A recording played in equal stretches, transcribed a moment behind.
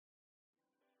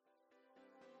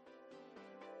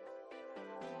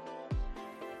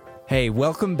Hey,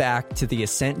 welcome back to the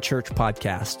Ascent Church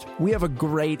podcast. We have a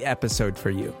great episode for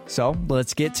you, so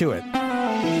let's get to it.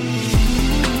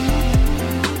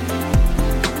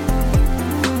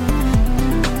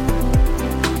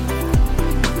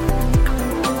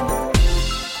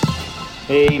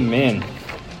 Amen.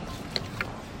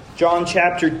 John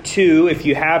chapter 2, if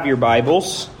you have your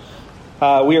Bibles.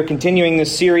 We are continuing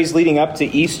this series leading up to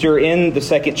Easter in the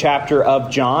second chapter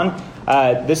of John.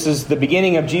 This is the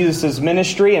beginning of Jesus'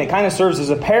 ministry, and it kind of serves as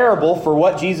a parable for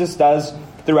what Jesus does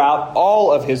throughout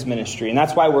all of his ministry. And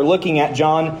that's why we're looking at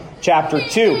John chapter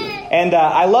 2. And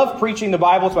I love preaching the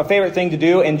Bible. It's my favorite thing to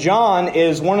do. And John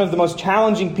is one of the most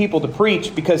challenging people to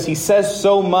preach because he says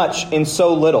so much in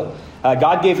so little.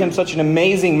 God gave him such an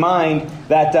amazing mind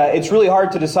that it's really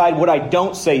hard to decide what I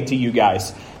don't say to you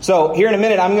guys. So here in a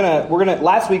minute,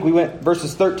 last week we went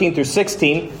verses 13 through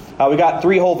 16. We got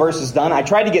 3 whole verses done. I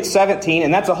tried to get 17,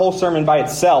 and that's a whole sermon by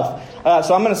itself.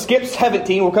 So I'm going to skip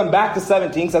 17. We'll come back to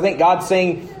 17 because I think God's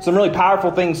saying some really powerful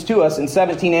things to us in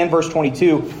 17 and verse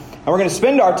 22. And we're going to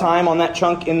spend our time on that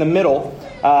chunk in the middle,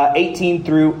 18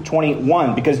 through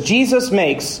 21, because Jesus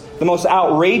makes the most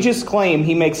outrageous claim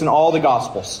he makes in all the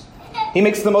Gospels. He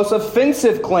makes the most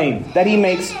offensive claim that he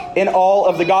makes in all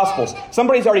of the Gospels.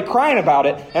 Somebody's already crying about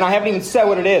it, and I haven't even said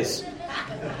what it is.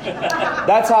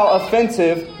 That's how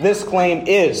offensive this claim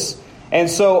is. And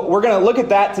so we're going to look at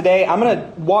that today. I'm going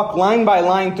to walk line by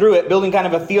line through it, building kind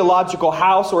of a theological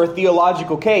house or a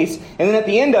theological case. And then at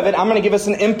the end of it, I'm going to give us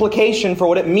an implication for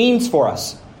what it means for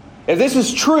us. If this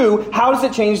is true, how does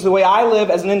it change the way I live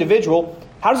as an individual?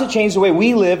 How does it change the way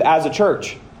we live as a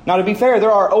church? Now, to be fair,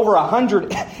 there are over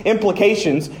 100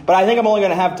 implications, but I think I'm only going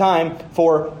to have time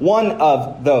for one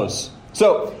of those.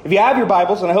 So, if you have your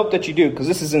Bibles, and I hope that you do, because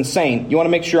this is insane. You want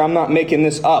to make sure I'm not making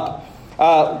this up.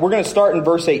 We're going to start in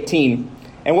verse 18.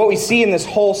 And what we see in this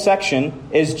whole section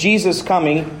is Jesus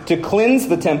coming to cleanse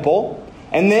the temple,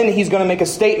 and then he's going to make a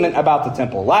statement about the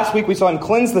temple. Last week we saw him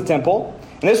cleanse the temple.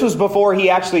 And this was before he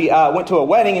actually went to a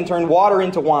wedding and turned water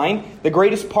into wine, the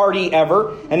greatest party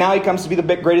ever. And now he comes to be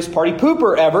the greatest party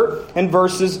pooper ever in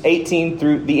verses 18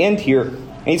 through the end here.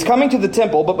 And he's coming to the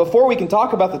temple, but before we can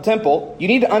talk about the temple, you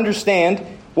need to understand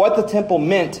what the temple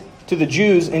meant to the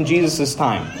Jews in Jesus'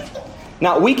 time.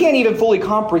 Now, we can't even fully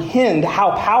comprehend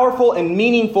how powerful and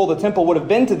meaningful the temple would have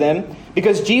been to them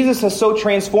because Jesus has so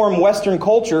transformed Western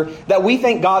culture that we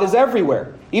think God is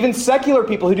everywhere. Even secular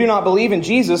people who do not believe in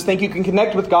Jesus think you can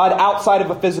connect with God outside of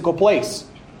a physical place.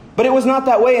 But it was not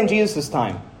that way in Jesus'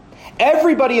 time.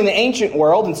 Everybody in the ancient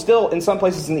world, and still in some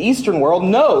places in the Eastern world,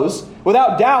 knows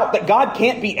without doubt that God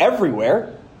can't be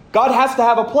everywhere. God has to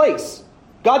have a place.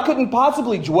 God couldn't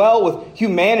possibly dwell with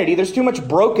humanity. There's too much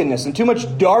brokenness and too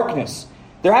much darkness.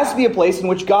 There has to be a place in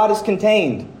which God is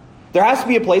contained. There has to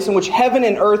be a place in which heaven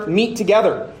and earth meet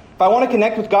together. If I want to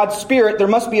connect with God's Spirit, there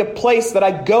must be a place that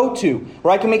I go to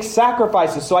where I can make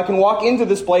sacrifices so I can walk into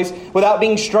this place without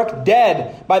being struck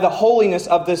dead by the holiness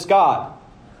of this God.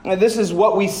 And this is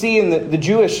what we see in the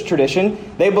Jewish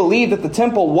tradition. They believe that the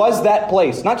temple was that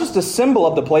place, not just a symbol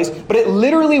of the place, but it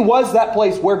literally was that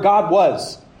place where God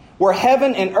was, where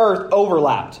heaven and earth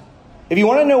overlapped. If you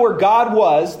want to know where God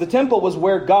was, the temple was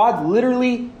where God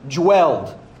literally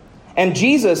dwelled. And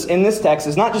Jesus in this text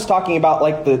is not just talking about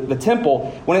like the temple.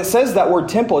 When it says that word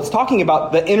temple, it's talking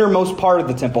about the innermost part of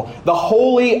the temple, the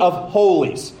Holy of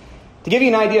Holies. To give you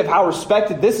an idea of how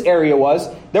respected this area was,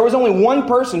 there was only one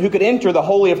person who could enter the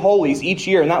Holy of Holies each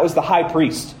year, and that was the high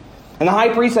priest. And the high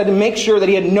priest had to make sure that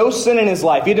he had no sin in his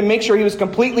life. He had to make sure he was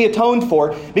completely atoned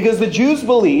for, because the Jews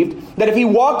believed that if he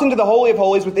walked into the Holy of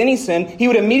Holies with any sin, he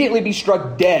would immediately be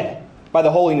struck dead by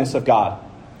the holiness of God.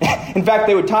 In fact,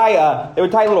 they would tie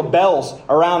little bells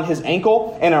around his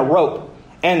ankle and a rope.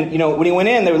 And when he went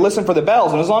in, they would listen for the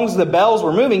bells. And as long as the bells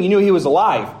were moving, you knew he was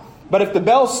alive. But if the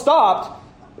bells stopped,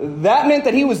 that meant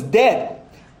that he was dead.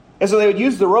 And so they would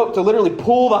use the rope to literally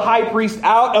pull the high priest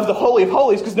out of the Holy of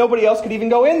Holies because nobody else could even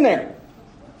go in there.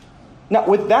 Now,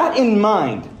 with that in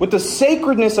mind, with the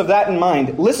sacredness of that in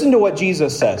mind, listen to what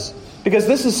Jesus says, because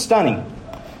this is stunning.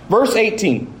 Verse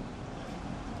 18.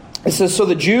 It says, "So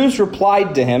the Jews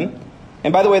replied to him."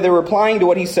 And by the way, they're replying to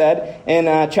what he said in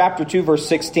chapter 2, verse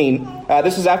 16.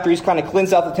 This is after he's kind of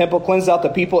cleansed out the temple, cleansed out the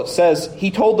people. It says,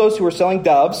 "He told those who were selling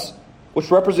doves,"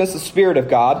 which represents the Spirit of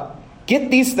God,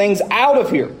 "Get these things out of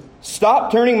here.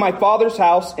 Stop turning my Father's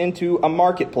house into a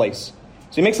marketplace."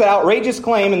 So he makes that outrageous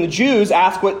claim, and the Jews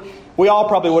ask what we all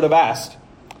probably would have asked.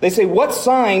 They say, "What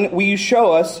sign will you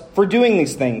show us for doing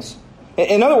these things?"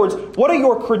 In other words, what are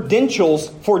your credentials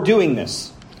for doing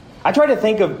this? I try to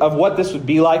think of what this would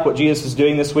be like, what Jesus is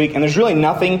doing this week, and there's really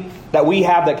nothing that we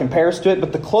have that compares to it,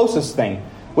 but the closest thing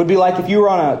would be like if you were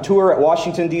on a tour at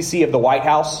Washington, D.C. of the White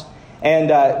House, and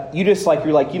you're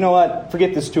like, you know what,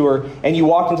 forget this tour, and you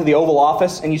walked into the Oval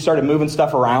Office and you started moving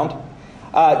stuff around.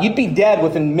 You'd be dead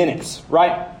within minutes,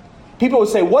 right? People would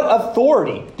say, what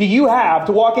authority do you have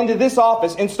to walk into this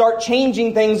office and start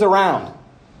changing things around?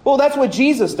 Well, that's what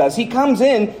Jesus does. He comes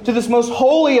in to this most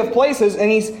holy of places, and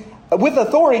he's with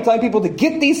authority telling people to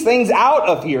get these things out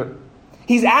of here.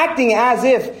 He's acting as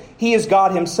if he is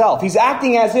God himself. He's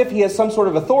acting as if he has some sort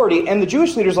of authority, and the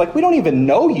Jewish leaders are like, we don't even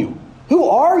know you. Who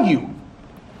are you?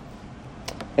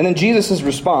 And then Jesus'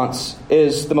 response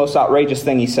is the most outrageous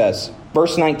thing he says.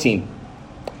 Verse 19.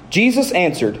 Jesus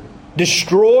answered,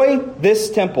 destroy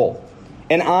this temple,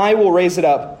 and I will raise it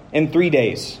up in 3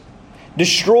 days.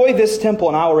 Destroy this temple,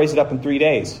 and I will raise it up in 3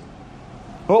 days.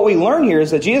 What we learn here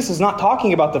is that Jesus is not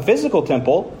talking about the physical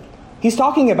temple. He's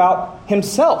talking about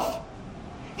himself.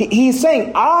 He's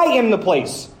saying, I am the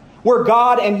place where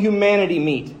God and humanity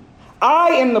meet. I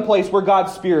am the place where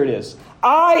God's Spirit is.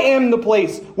 I am the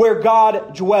place where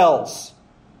God dwells.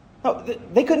 No,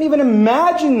 they couldn't even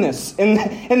imagine this in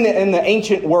the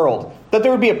ancient world, that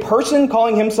there would be a person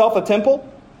calling himself a temple.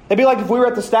 It'd be like if we were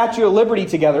at the Statue of Liberty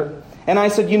together, and I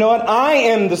said, you know what, I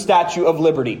am the Statue of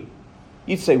Liberty.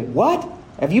 You'd say, what?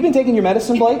 Have you been taking your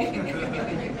medicine, Blake?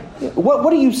 What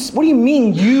do you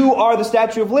mean you are the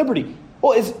Statue of Liberty?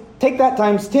 Well, take that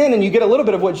times 10 and you get a little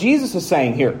bit of what Jesus is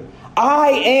saying here. I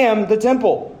am the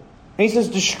temple. And he says,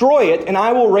 destroy it and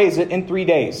I will raise it in 3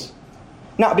 days.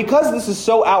 Now, because this is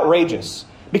so outrageous,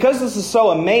 because this is so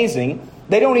amazing,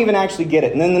 they don't even actually get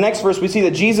it. And then in the next verse we see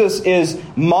that Jesus is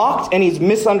mocked and he's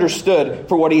misunderstood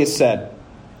for what he has said.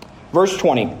 Verse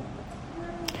 20.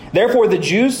 Therefore the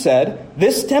Jews said,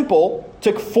 this temple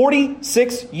took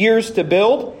 46 years to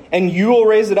build, and you will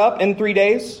raise it up in 3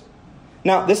 days?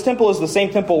 Now, this temple is the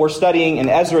same temple we're studying in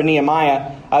Ezra and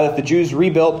Nehemiah that the Jews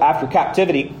rebuilt after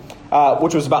captivity,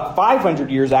 which was about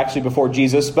 500 years actually before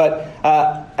Jesus. But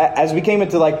as we came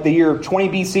into like the year 20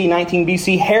 BC, 19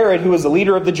 BC, Herod, who was the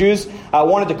leader of the Jews,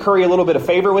 wanted to curry a little bit of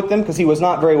favor with them because he was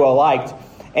not very well liked.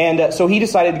 And so he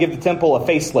decided to give the temple a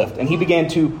facelift, and he began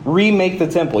to remake the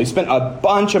temple. He spent a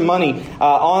bunch of money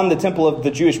on the temple of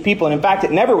the Jewish people, and in fact,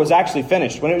 it never was actually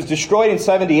finished. When it was destroyed in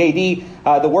 70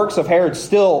 AD, the works of Herod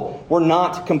still were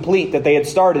not complete that they had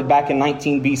started back in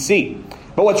 19 BC.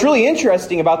 But what's really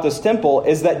interesting about this temple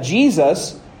is that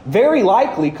Jesus very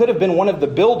likely could have been one of the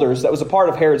builders that was a part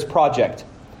of Herod's project.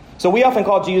 So we often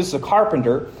call Jesus a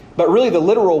carpenter, but really the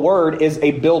literal word is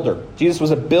a builder. Jesus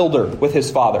was a builder with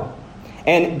his Father.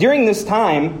 And during this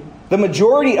time, the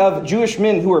majority of Jewish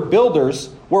men who were builders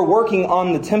were working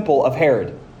on the temple of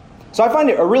Herod. So I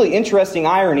find it a really interesting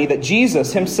irony that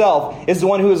Jesus himself is the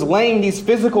one who is laying these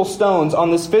physical stones on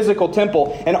this physical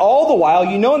temple. And all the while,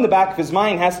 you know in the back of his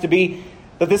mind has to be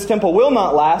that this temple will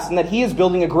not last and that he is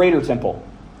building a greater temple.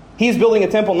 He is building a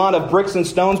temple not of bricks and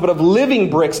stones, but of living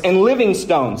bricks and living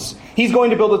stones. He's going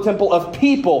to build a temple of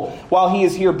people while he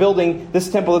is here building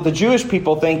this temple that the Jewish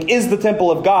people think is the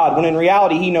temple of God, when in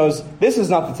reality he knows this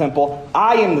is not the temple,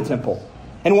 I am the temple.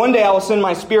 And one day I will send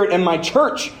my Spirit and my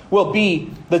church will be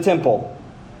the temple.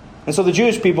 And so the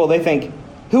Jewish people, they think,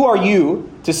 who are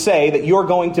you to say that you're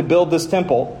going to build this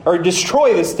temple or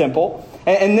destroy this temple?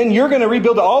 And then you're going to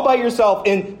rebuild it all by yourself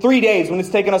in 3 days when it's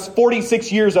taken us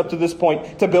 46 years up to this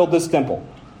point to build this temple.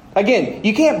 Again,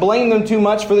 you can't blame them too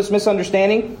much for this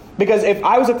misunderstanding, because if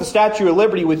I was at the Statue of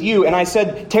Liberty with you and I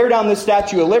said, tear down this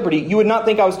Statue of Liberty, you would not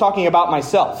think I was talking about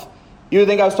myself. You would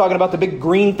think I was talking about the big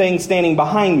green thing standing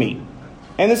behind me.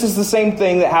 And this is the same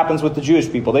thing that happens with the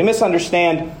Jewish people. They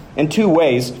misunderstand in two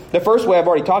ways. The first way I've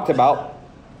already talked about.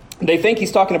 They think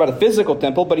he's talking about a physical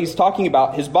temple, but he's talking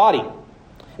about his body.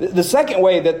 The second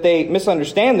way that they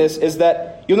misunderstand this is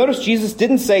that you'll notice Jesus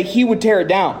didn't say he would tear it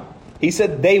down. He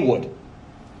said they would.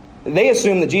 They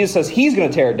assume that Jesus says he's going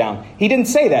to tear it down. He didn't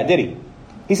say that, did he?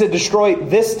 He said destroy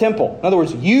this temple. In other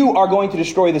words, you are going to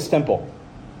destroy this temple.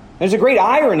 There's a great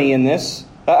irony in this,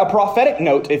 a prophetic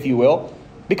note, if you will,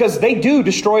 because they do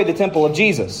destroy the temple of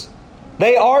Jesus.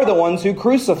 They are the ones who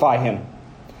crucify him.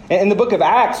 In the book of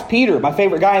Acts, Peter, my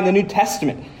favorite guy in the New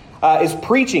Testament, is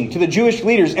preaching to the Jewish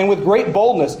leaders, and with great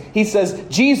boldness, he says,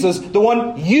 Jesus, the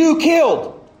one you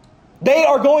killed. They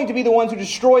are going to be the ones who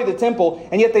destroy the temple,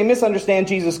 and yet they misunderstand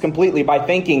Jesus completely by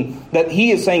thinking that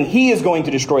he is saying he is going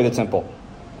to destroy the temple.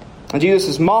 And Jesus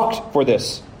is mocked for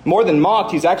this. More than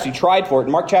mocked, he's actually tried for it.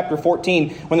 In Mark chapter 14,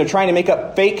 when they're trying to make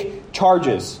up fake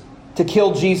charges to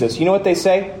kill Jesus, you know what they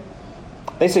say?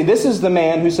 They say, this is the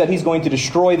man who said he's going to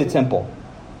destroy the temple.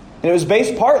 And it was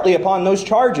based partly upon those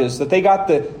charges that they got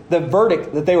the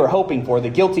verdict that they were hoping for, the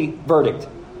guilty verdict.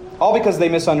 All because they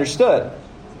misunderstood.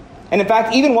 And in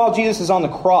fact, even while Jesus is on the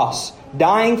cross,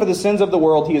 dying for the sins of the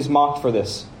world, he is mocked for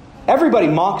this. Everybody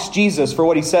mocks Jesus for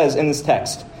what he says in this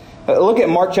text. Look at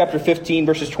Mark chapter 15,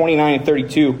 verses 29 and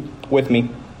 32 with me.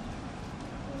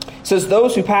 It says,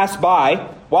 those who passed by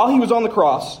while he was on the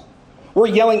cross were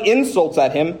yelling insults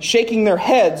at him, shaking their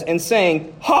heads and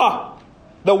saying, "Ha!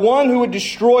 The one who would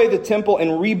destroy the temple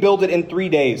and rebuild it in 3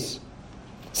 days.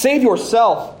 Save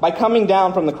yourself by coming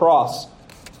down from the cross."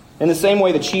 In the same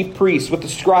way, the chief priests with the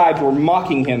scribes were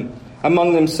mocking him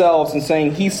among themselves and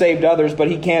saying, "He saved others, but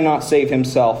he cannot save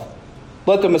himself.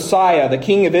 Let the Messiah, the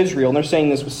King of Israel," and they're saying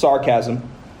this with sarcasm,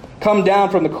 "come down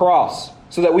from the cross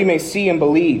so that we may see and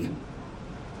believe."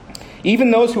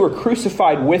 Even those who were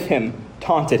crucified with him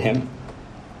taunted him.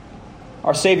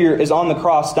 Our Savior is on the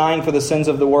cross dying for the sins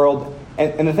of the world.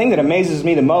 And the thing that amazes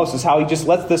me the most is how he just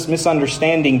lets this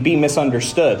misunderstanding be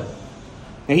misunderstood.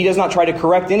 And he does not try to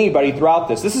correct anybody throughout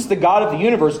this. This is the God of the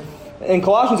universe. In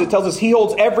Colossians it tells us he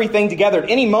holds everything together. At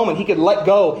any moment he could let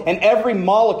go and every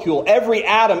molecule, every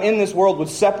atom in this world would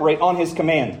separate on his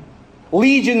command.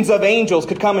 Legions of angels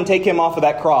could come and take him off of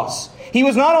that cross. He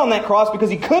was not on that cross because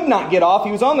he could not get off.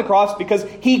 He was on the cross because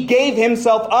he gave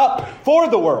himself up for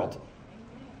the world.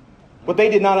 What they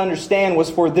did not understand was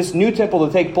for this new temple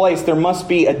to take place, there must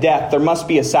be a death. There must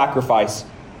be a sacrifice.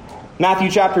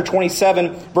 Matthew chapter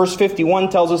 27, verse 51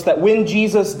 tells us that when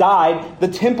Jesus diid, the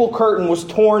temple curtain was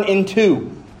torn in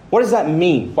two. What does that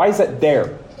mean? Why is that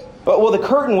there? Well, the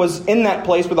curtain was in that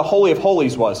place where the Holy of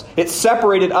Holies was. It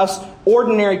separated us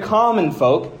ordinary common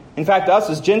folk. In fact, us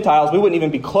as Gentiles, we wouldn't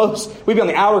even be close. We'd be on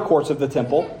the outer courts of the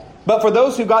temple. But for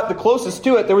those who got the closest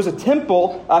to it, there was a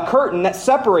temple curtain that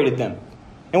separated them.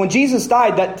 And when Jesus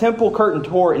died, that temple curtain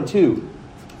tore in two.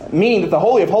 Meaning that the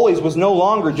Holy of Holies was no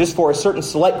longer just for a certain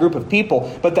select group of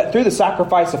people, but that through the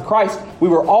sacrifice of Christ, we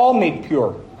were all made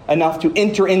pure enough to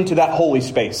enter into that holy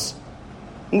space.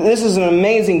 This is an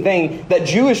amazing thing that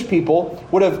Jewish people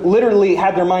would have literally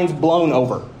had their minds blown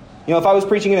over. You know, if I was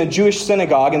preaching in a Jewish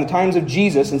synagogue in the times of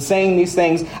Jesus and saying these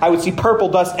things, I would see purple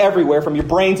dust everywhere from your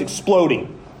brains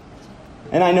exploding.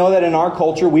 And I know that in our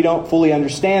culture, we don't fully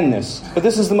understand this. But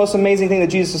this is the most amazing thing that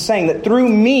Jesus is saying, that through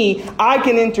me, I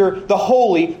can enter the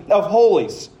Holy of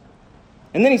Holies.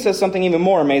 And then he says something even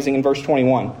more amazing in verse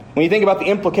 21. When you think about the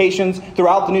implications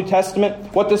throughout the New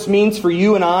Testament, what this means for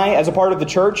you and I as a part of the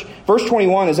church, verse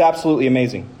 21 is absolutely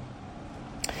amazing.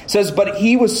 It says, "But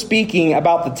he was speaking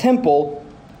about the temple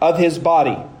of his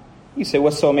body." You say,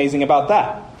 what's so amazing about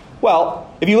that? Well,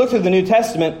 if you look through the New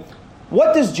Testament,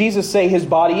 what does Jesus say his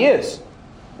body is?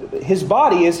 His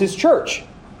body is his church,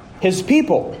 his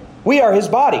people. We are his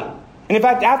body. And in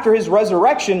fact, after his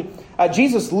resurrection,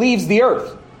 Jesus leaves the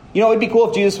earth. You know, it'd be cool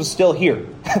if Jesus was still here.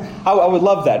 I would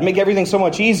love that. It'd make everything so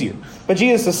much easier. But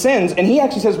Jesus ascends, and he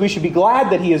actually says we should be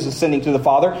glad that he is ascending to the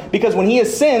Father, because when he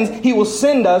ascends, he will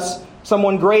send us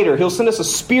someone greater. He'll send us a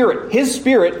spirit, his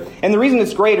spirit. And the reason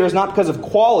it's greater is not because of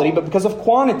quality, but because of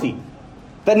quantity.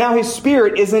 That now his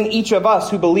spirit is in each of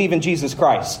us who believe in Jesus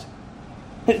Christ.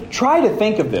 Try to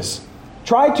think of this.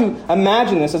 Try to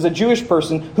imagine this as a Jewish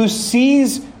person who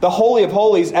sees the Holy of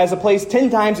Holies as a place 10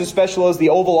 times as special as the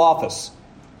Oval Office.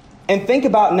 And think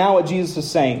about now what Jesus is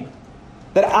saying.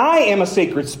 That I am a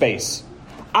sacred space.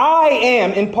 I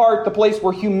am, in part, the place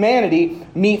where humanity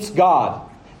meets God.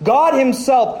 God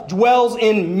himself dwells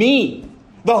in me.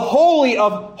 The Holy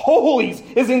of Holies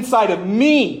is inside of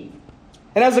me.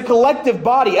 And as a collective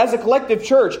body, as a collective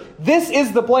church, this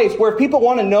is the place where if people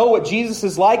want to know what Jesus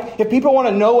is like, if people want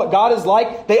to know what God is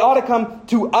like, they ought to come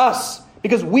to us,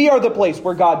 because we are the place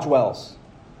where God dwells.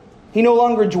 He no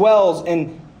longer dwells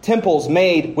in temples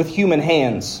made with human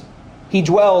hands. He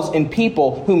dwells in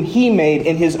people whom he made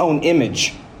in his own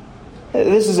image.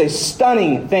 This is a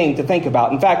stunning thing to think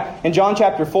about. In fact, in John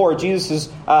chapter 4, Jesus is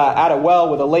at a well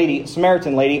with a lady, a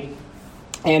Samaritan lady,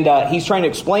 and he's trying to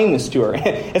explain this to her.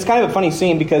 It's kind of a funny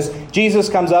scene because Jesus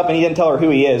comes up and he didn't tell her who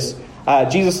he is.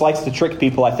 Jesus likes to trick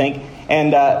people, I think.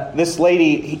 And this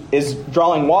lady is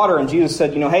drawing water, and Jesus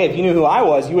said, hey, if you knew who I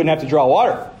was, you wouldn't have to draw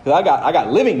water, because I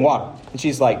got living water. And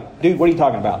she's like, dude, what are you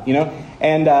talking about?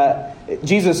 And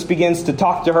Jesus begins to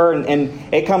talk to her,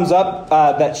 and it comes up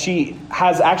that she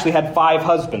has actually had 5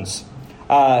 husbands.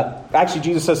 Actually,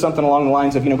 Jesus says something along the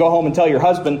lines of, go home and tell your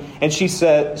husband. And she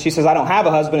says, I don't have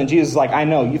a husband. And Jesus is like, I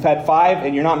know, you've had 5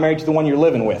 and you're not married to the one you're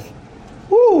living with.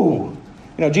 Woo!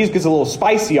 Jesus gets a little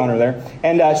spicy on her there.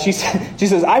 And she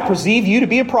says, I perceive you to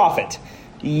be a prophet.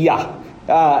 Yeah.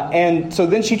 And so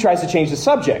then she tries to change the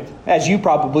subject, as you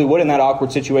probably would in that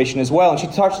awkward situation as well. And she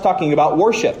starts talking about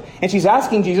worship. And she's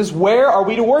asking Jesus, where are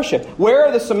we to worship? Where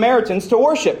are the Samaritans to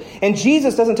worship? And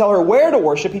Jesus doesn't tell her where to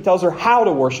worship. He tells her how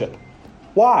to worship.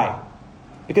 Why?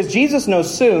 Because Jesus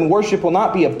knows soon worship will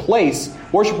not be a place,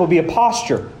 worship will be a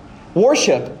posture.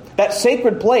 Worship, that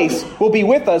sacred place, will be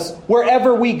with us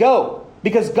wherever we go.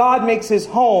 Because God makes His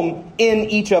home in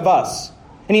each of us.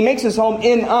 And He makes His home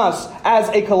in us as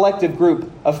a collective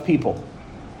group of people.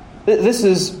 This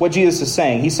is what Jesus is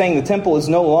saying. He's saying the temple is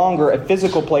no longer a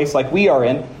physical place like we are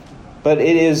in, but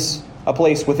it is a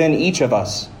place within each of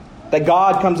us. That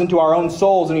God comes into our own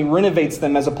souls and He renovates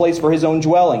them as a place for His own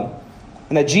dwelling.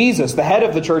 And that Jesus, the head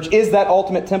of the church, is that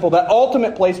ultimate temple, that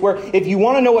ultimate place where if you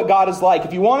want to know what God is like,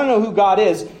 if you want to know who God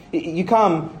is, you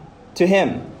come to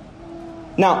Him.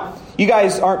 Now, you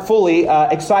guys aren't fully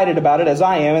excited about it as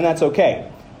I am, and that's okay.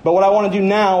 But what I want to do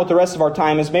now with the rest of our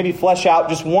time is maybe flesh out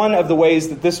just one of the ways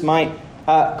that this might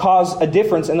cause a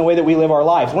difference in the way that we live our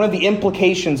lives. One of the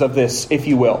implications of this, if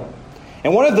you will.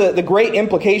 And one of the great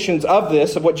implications of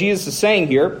this, of what Jesus is saying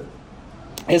here,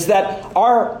 is that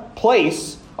our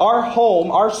place, our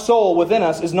home, our soul within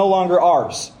us is no longer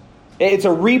ours. It's a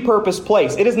repurposed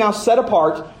place. It is now set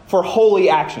apart for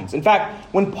holy actions. In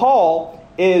fact, when Paul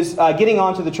is getting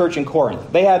onto the church in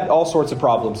Corinth, they had all sorts of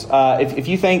problems. If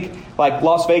you think like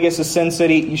Las Vegas is Sin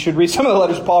City, you should read some of the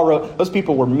letters Paul wrote. Those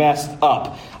people were messed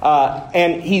up.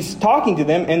 And he's talking to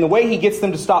them, and the way he gets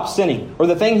them to stop sinning, or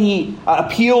the thing he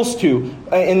appeals to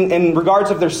in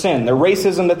regards of their sin, their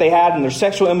racism that they had, and their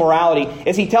sexual immorality,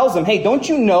 is he tells them, hey, don't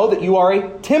you know that you are a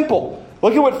temple?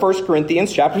 Look at what 1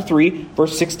 Corinthians chapter 3,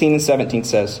 verse 16 and 17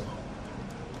 says.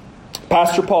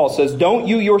 Pastor Paul says, don't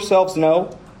you yourselves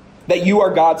know that you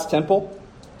are God's temple,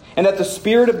 and that the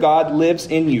Spirit of God lives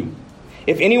in you?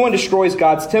 If anyone destroys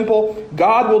God's temple,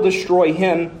 God will destroy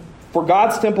him, for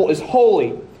God's temple is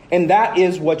holy, and that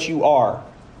is what you are.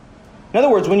 In other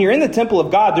words, when you're in the temple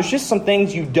of God, there's just some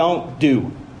things you don't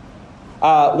do.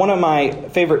 One of my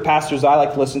favorite pastors I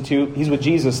like to listen to, he's with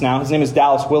Jesus now, his name is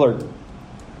Dallas Willard.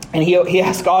 And he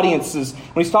asks audiences,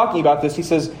 when he's talking about this, he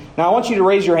says, now I want you to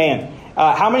raise your hand.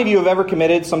 How many of you have ever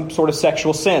committed some sort of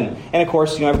sexual sin? And of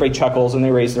course, everybody chuckles and they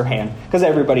raise their hand, because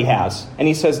everybody has. And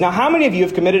he says, now how many of you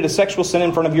have committed a sexual sin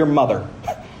in front of your mother?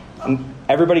 And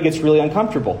everybody gets really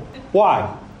uncomfortable.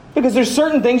 Why? Because there's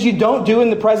certain things you don't do in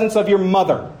the presence of your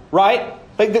mother, right?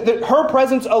 Like her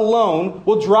presence alone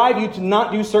will drive you to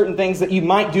not do certain things that you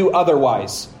might do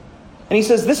otherwise. And he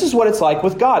says, this is what it's like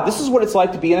with God. This is what it's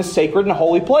like to be in a sacred and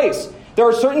holy place. There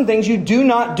are certain things you do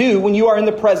not do when you are in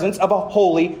the presence of a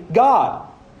holy God.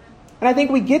 And I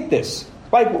think we get this.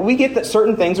 Like, we get that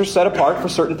certain things are set apart for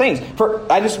certain things.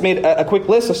 I just made a quick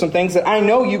list of some things that I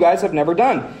know you guys have never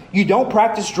done. You don't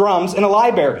practice drums in a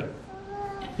library.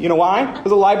 You know why? Because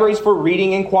the library is for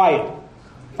reading and quiet.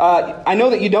 I know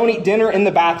that you don't eat dinner in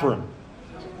the bathroom.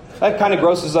 That kind of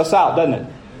grosses us out, doesn't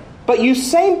it? But you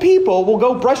same people will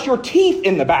go brush your teeth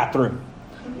in the bathroom.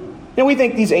 We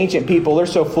think these ancient people, they're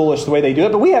so foolish the way they do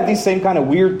it, but we have these same kind of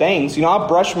weird things. I'll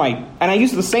brush and I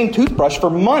use the same toothbrush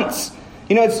for months.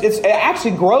 It's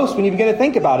actually gross when you begin to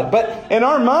think about it. But in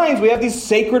our minds, we have these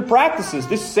sacred practices,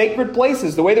 these sacred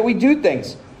places, the way that we do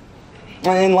things.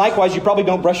 And likewise, you probably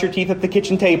don't brush your teeth at the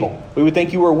kitchen table. We would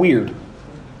think you were weird.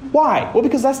 Why? Well,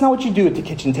 because that's not what you do at the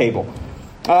kitchen table.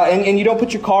 And you don't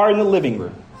put your car in the living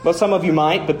room. Well, some of you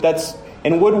might, but that's...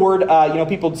 In Woodward,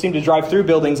 people seem to drive through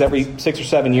buildings every 6 or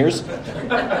 7 years.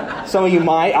 Some of you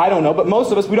might, I don't know. But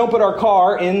most of us, we don't put our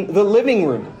car in the living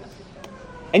room.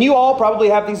 And you all probably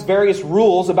have these various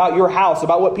rules about your house,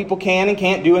 about what people can and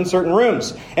can't do in certain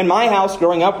rooms. In my house,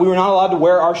 growing up, we were not allowed to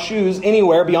wear our shoes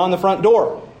anywhere beyond the front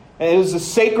door. And it was a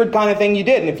sacred kind of thing you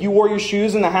did. And if you wore your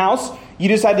shoes in the house, you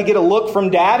just had to get a look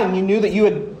from Dad, and you knew that you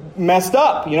had messed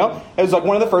up. It was like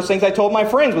one of the first things I told my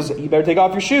friends was, you better take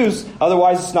off your shoes,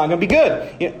 otherwise it's not going to be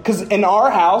good. Because in our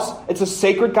house, it's a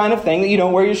sacred kind of thing that you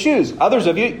don't wear your shoes. Others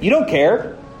of you don't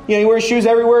care. You wear your shoes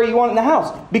everywhere you want in the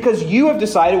house, because you have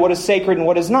decided what is sacred and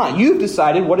what is not. You've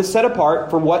decided what is set apart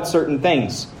for what certain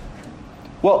things.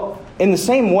 Well, in the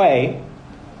same way,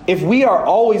 if we are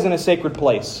always in a sacred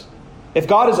place, if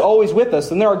God is always with us,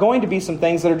 then there are going to be some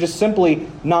things that are just simply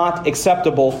not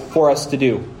acceptable for us to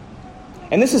do.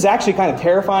 And this is actually kind of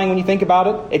terrifying when you think about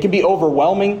it. It can be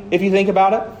overwhelming if you think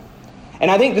about it. And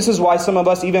I think this is why some of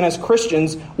us, even as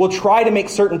Christians, will try to make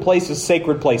certain places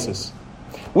sacred places.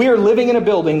 We are living in a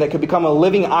building that could become a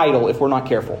living idol if we're not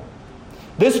careful.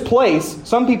 This place,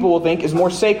 some people will think, is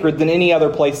more sacred than any other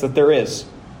place that there is.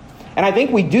 And I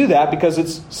think we do that because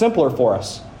it's simpler for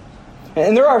us.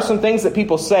 And there are some things that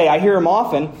people say, I hear them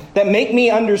often, that make me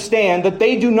understand that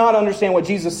they do not understand what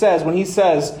Jesus says when He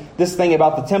says this thing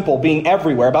about the temple being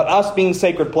everywhere, about us being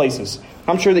sacred places.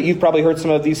 I'm sure that you've probably heard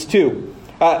some of these too.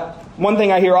 One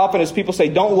thing I hear often is people say,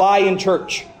 don't lie in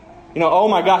church. Oh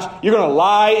my gosh, you're going to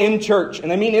lie in church.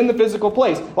 And they mean in the physical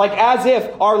place. Like as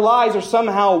if our lies are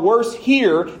somehow worse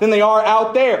here than they are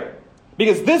out there.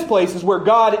 Because this place is where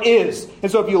God is.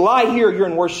 And so if you lie here, you're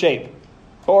in worse shape.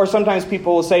 Or sometimes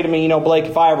people will say to me, Blake,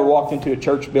 if I ever walked into a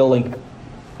church building,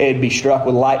 it'd be struck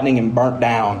with lightning and burnt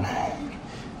down.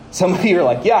 Some of you are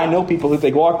like, yeah, I know people, if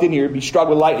they walked in here, it'd be struck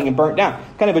with lightning and burnt down.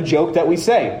 Kind of a joke that we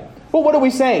say. Well, what are we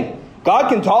saying? God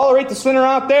can tolerate the sinner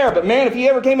out there, but man, if he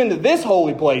ever came into this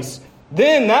holy place,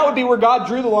 then that would be where God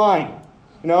drew the line.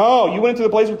 You went into the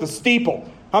place with the steeple.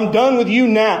 I'm done with you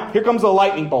now. Here comes the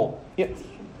lightning bolt.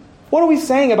 What are we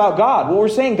saying about God? Well, we're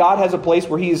saying God has a place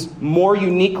where He's more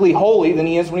uniquely holy than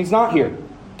He is when He's not here.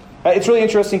 It's really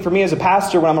interesting for me as a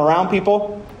pastor when I'm around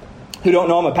people who don't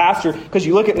know I'm a pastor, because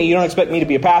you look at me, you don't expect me to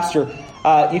be a pastor.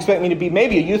 You expect me to be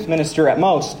maybe a youth minister at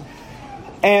most.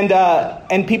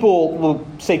 And people will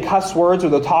say cuss words or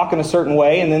they'll talk in a certain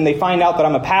way, and then they find out that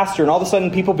I'm a pastor, and all of a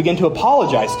sudden people begin to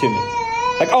apologize to me.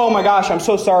 Like, oh my gosh, I'm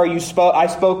so sorry I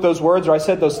spoke those words or I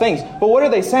said those things. But what are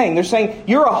they saying? They're saying,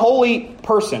 you're a holy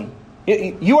person.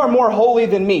 You are more holy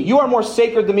than me. You are more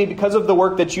sacred than me because of the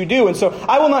work that you do. And so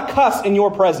I will not cuss in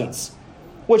your presence.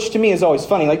 Which to me is always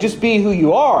funny. Like, just be who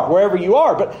you are, wherever you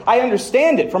are. But I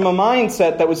understand it from a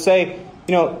mindset that would say,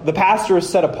 the pastor is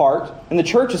set apart and the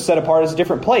church is set apart as a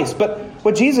different place. But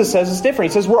what Jesus says is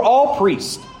different. He says we're all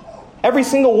priests. Every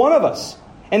single one of us.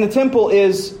 And the temple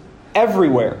is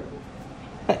everywhere.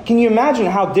 Can you imagine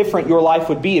how different your life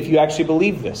would be if you actually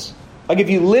believed this? Like if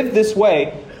you lived this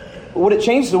way, would it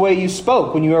change the way you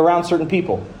spoke when you were around certain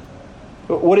people?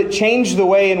 Would it change the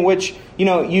way in which,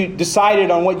 you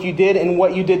decided on what you did and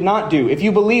what you did not do? If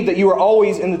you believed that you were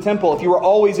always in the temple, if you were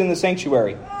always in the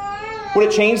sanctuary, would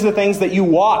it change the things that you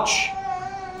watch?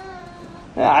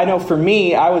 I know for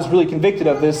me, I was really convicted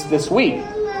of this week.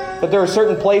 That there are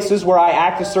certain places where I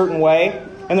act a certain way,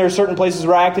 and there are certain places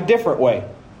where I act a different way.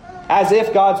 As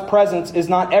if God's presence is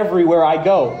not everywhere I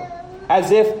go.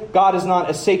 As if God is not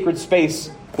a sacred space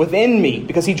within me,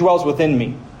 because He dwells within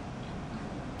me.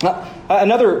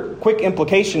 Another quick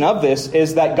implication of this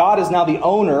is that God is now the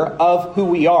owner of who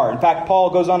we are. In fact, Paul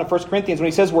goes on in 1 Corinthians when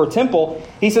he says we're a temple.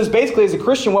 He says basically as a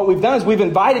Christian what we've done is we've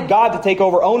invited God to take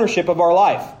over ownership of our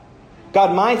life.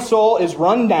 God, my soul is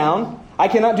run down. I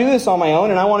cannot do this on my own,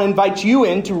 and I want to invite you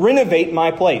in to renovate my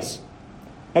place.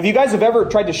 Now, if you guys have ever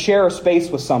tried to share a space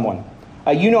with someone,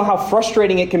 you know how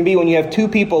frustrating it can be when you have two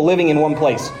people living in one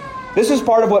place. This is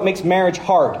part of what makes marriage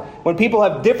hard. When people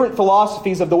have different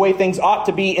philosophies of the way things ought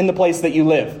to be in the place that you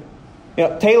live.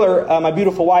 Taylor, my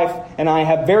beautiful wife, and I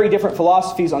have very different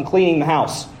philosophies on cleaning the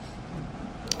house.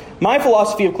 My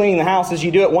philosophy of cleaning the house is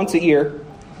you do it once a year.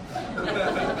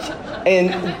 And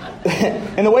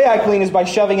the way I clean is by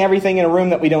shoving everything in a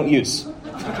room that we don't use.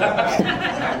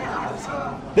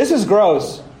 This is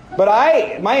gross.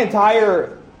 But my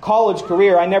entire college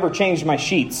career, I never changed my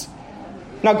sheets.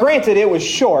 Now, granted, it was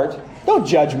short. Don't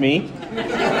judge me.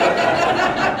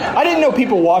 I didn't know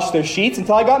people washed their sheets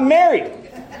until I got married.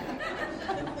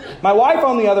 My wife,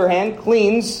 on the other hand,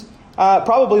 cleans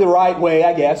probably the right way,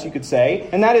 I guess you could say,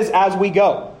 and that is as we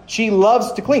go. She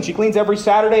loves to clean. She cleans every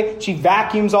Saturday. She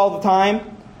vacuums all the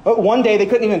time. But one day they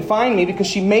couldn't even find me because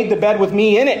she made the bed with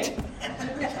me in it.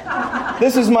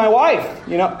 This is my wife,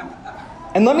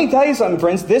 And let me tell you something,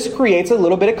 friends. This creates a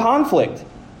little bit of conflict.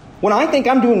 When I think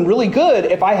I'm doing really good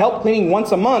if I help cleaning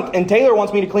once a month, and Taylor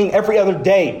wants me to clean every other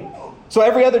day. So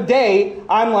every other day,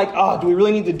 I'm like, do we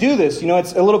really need to do this?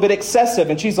 It's a little bit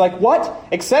excessive. And she's like, what?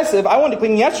 Excessive? I wanted to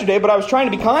clean yesterday, but I was trying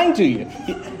to be kind to you.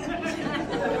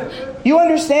 You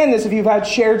understand this if you've had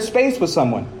shared space with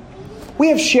someone. We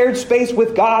have shared space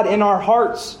with God in our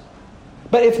hearts.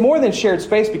 But it's more than shared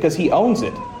space because He owns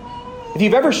it. If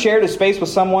you've ever shared a space with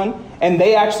someone and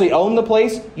they actually own the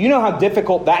place, you know how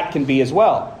difficult that can be as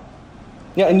well.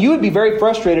 And you would be very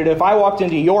frustrated if I walked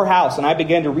into your house and I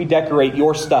began to redecorate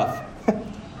your stuff.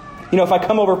 If I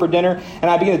come over for dinner and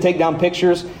I begin to take down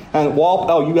pictures and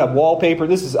you have wallpaper,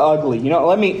 this is ugly.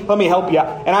 Let me help you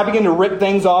out. And I begin to rip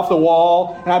things off the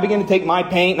wall and I begin to take my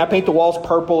paint and I paint the walls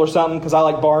purple or something because I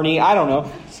like Barney. I don't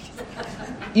know.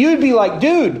 You'd be like,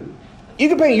 dude, you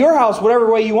can paint your house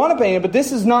whatever way you want to paint it, but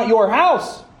this is not your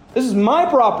house. This is my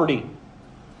property.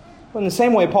 But in the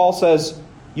same way, Paul says,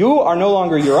 you are no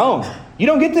longer your own. You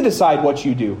don't get to decide what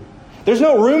you do. There's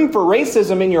no room for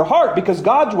racism in your heart because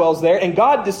God dwells there and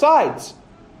God decides.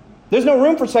 There's no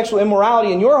room for sexual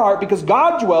immorality in your heart because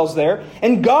God dwells there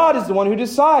and God is the one who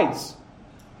decides.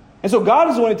 And so God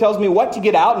is the one who tells me what to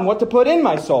get out and what to put in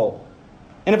my soul.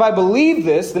 And if I believe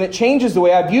this, then it changes the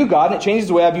way I view God and it changes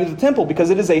the way I view the temple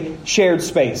because it is a shared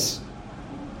space.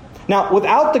 Now,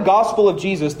 without the gospel of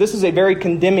Jesus, this is a very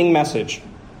condemning message.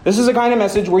 This is the kind of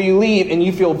message where you leave and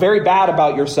you feel very bad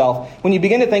about yourself when you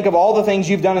begin to think of all the things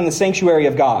you've done in the sanctuary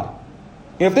of God.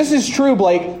 If this is true,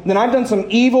 Blake, then I've done some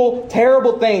evil,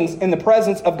 terrible things in the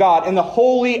presence of God, in the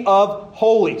Holy of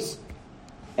Holies.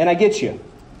 And I get you,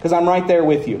 because I'm right there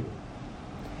with you.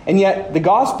 And yet, the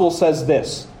gospel says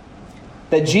this,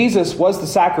 that Jesus was the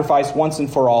sacrifice once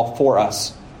and for all for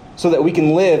us, so that we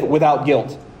can live without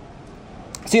guilt.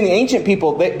 See, in the ancient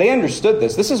people, they understood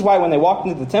this. This is why when they walked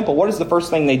into the temple, what is the first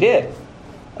thing they did?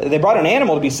 They brought an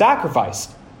animal to be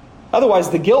sacrificed. Otherwise,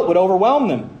 the guilt would overwhelm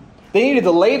them. They needed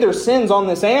to lay their sins on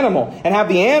this animal and have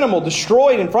the animal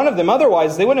destroyed in front of them.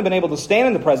 Otherwise, they wouldn't have been able to stand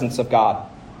in the presence of God.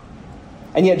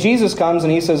 And yet Jesus comes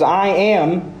and He says, I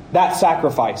am that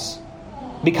sacrifice.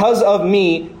 Because of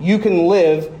me, you can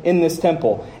live in this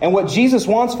temple. And what Jesus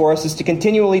wants for us is to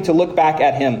continually to look back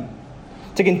at Him.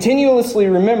 To continuously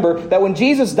remember that when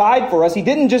Jesus died for us, He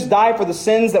didn't just die for the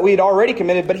sins that we had already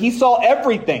committed, but He saw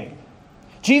everything.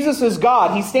 Jesus is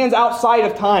God. He stands outside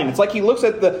of time. It's like He looks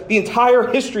at the entire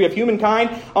history of humankind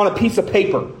on a piece of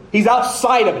paper. He's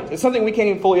outside of it. It's something we can't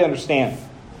even fully understand.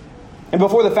 And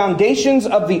before the foundations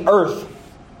of the earth,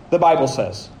 the Bible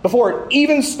says, before it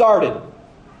even started,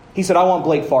 He said, I want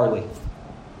Blake Farley.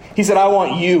 He said, I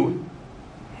want you.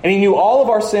 And He knew all of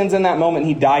our sins in that moment.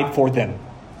 He died for them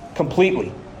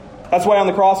completely. That's why on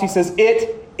the cross He says,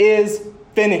 it is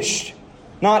finished.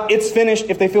 Not, it's finished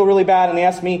if they feel really bad and they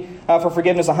ask me for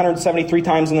forgiveness 173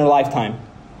 times in their lifetime.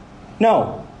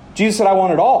 No. Jesus said, I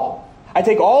want it all. I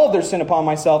take all of their sin upon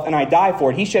myself and I die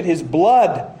for it. He shed His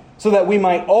blood so that we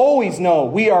might always know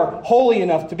we are holy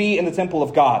enough to be in the temple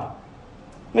of God.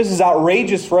 This is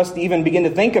outrageous for us to even begin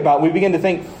to think about. We begin to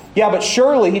think, yeah, but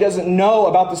surely He doesn't know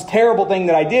about this terrible thing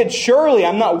that I did. Surely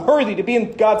I'm not worthy to be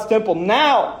in God's temple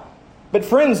now. But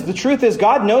friends, the truth is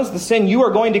God knows the sin you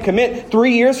are going to commit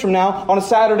 3 years from now on a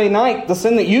Saturday night. The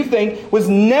sin that you think was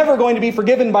never going to be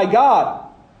forgiven by God.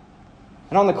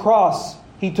 And on the cross,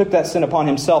 He took that sin upon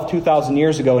Himself 2,000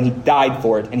 years ago and He died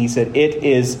for it. And He said, it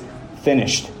is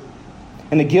finished.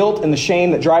 And the guilt and the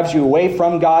shame that drives you away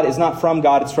from God is not from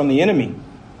God, it's from the enemy.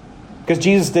 Because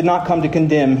Jesus did not come to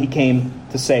condemn, He came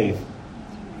to save.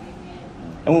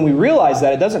 And when we realize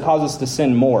that, it doesn't cause us to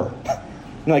sin more.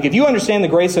 Like if you understand the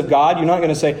grace of God, you're not going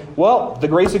to say, well, the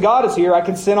grace of God is here, I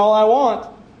can sin all I want.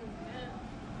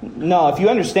 No, if you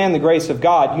understand the grace of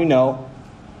God, you know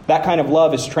that kind of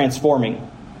love is transforming.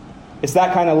 It's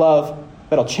that kind of love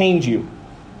that'll change you.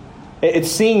 It's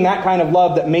seeing that kind of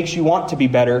love that makes you want to be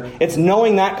better. It's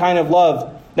knowing that kind of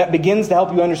love that begins to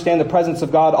help you understand the presence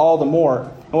of God all the more.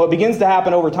 And what begins to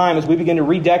happen over time is we begin to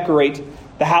redecorate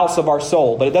the house of our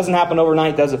soul. But it doesn't happen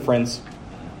overnight, does it, friends?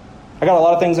 I got a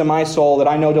lot of things in my soul that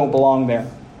I know don't belong there.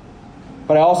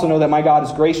 But I also know that my God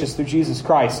is gracious through Jesus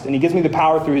Christ. And He gives me the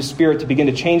power through His Spirit to begin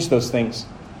to change those things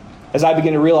as I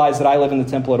begin to realize that I live in the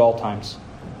temple at all times.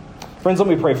 Friends, let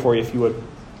me pray for you if you would.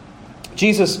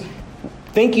 Jesus,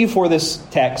 thank You for this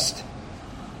text.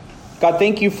 God,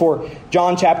 thank You for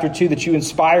John chapter 2 that You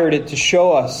inspired it to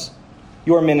show us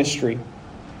Your ministry.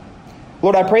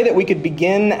 Lord, I pray that we could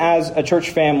begin as a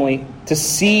church family to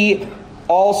see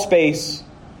all space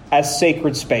as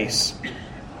sacred space.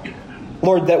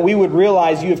 Lord, that we would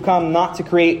realize You have come not to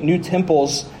create new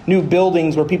temples, new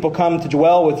buildings where people come to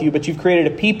dwell with You, but You've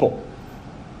created a people.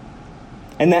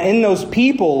 And that in those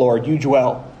people, Lord, You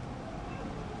dwell.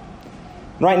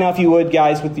 Right now, if you would,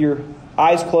 guys, with your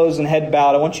eyes closed and head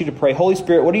bowed, I want you to pray, Holy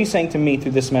Spirit, what are You saying to me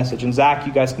through this message? And Zach,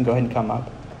 you guys can go ahead and come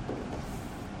up.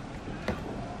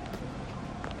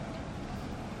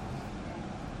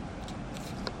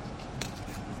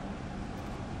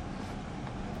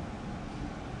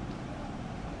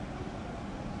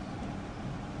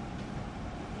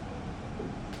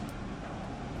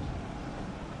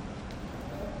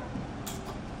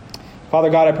 Father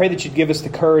God, I pray that You'd give us the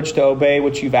courage to obey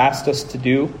what You've asked us to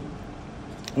do.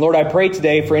 Lord, I pray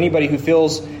today for anybody who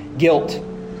feels guilt.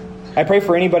 I pray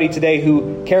for anybody today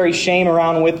who carries shame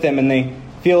around with them and they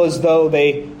feel as though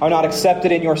they are not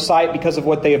accepted in Your sight because of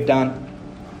what they have done.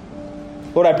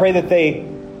 Lord, I pray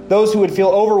that those who would feel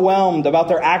overwhelmed about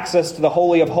their access to the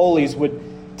Holy of Holies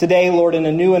would today, Lord, in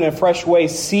a new and a fresh way,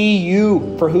 see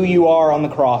You for who You are on the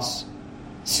cross.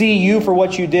 See You for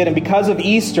what You did. And because of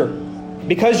Easter,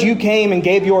 because You came and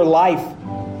gave Your life,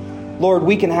 Lord,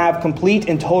 we can have complete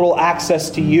and total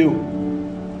access to You.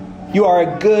 You are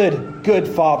a good, good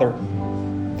Father.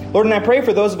 Lord, and I pray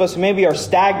for those of us who maybe are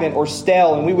stagnant or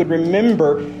stale, and we would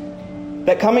remember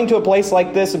that coming to a place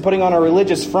like this and putting on a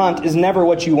religious front is never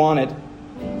what You wanted.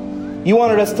 You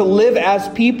wanted us to live as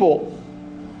people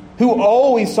who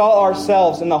always saw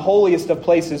ourselves in the holiest of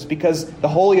places, because the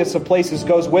holiest of places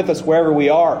goes with us wherever we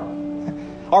are.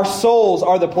 Our souls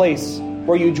are the place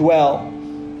where you dwell.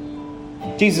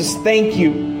 Jesus, thank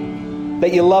you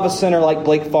that you love a sinner like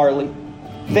Blake Farley.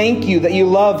 Thank you that you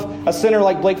love a sinner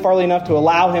like Blake Farley enough to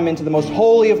allow him into the most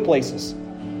holy of places.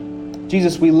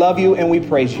 Jesus, we love you and we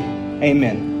praise you.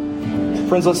 Amen.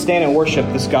 Friends, let's stand and worship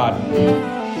this God.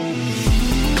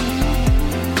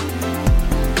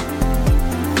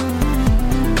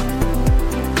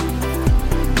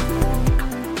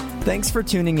 Thanks for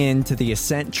tuning in to the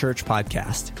Ascent Church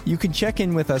podcast. You can check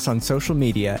in with us on social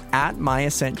media at My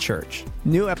Ascent Church.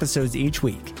 New episodes each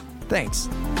week. Thanks.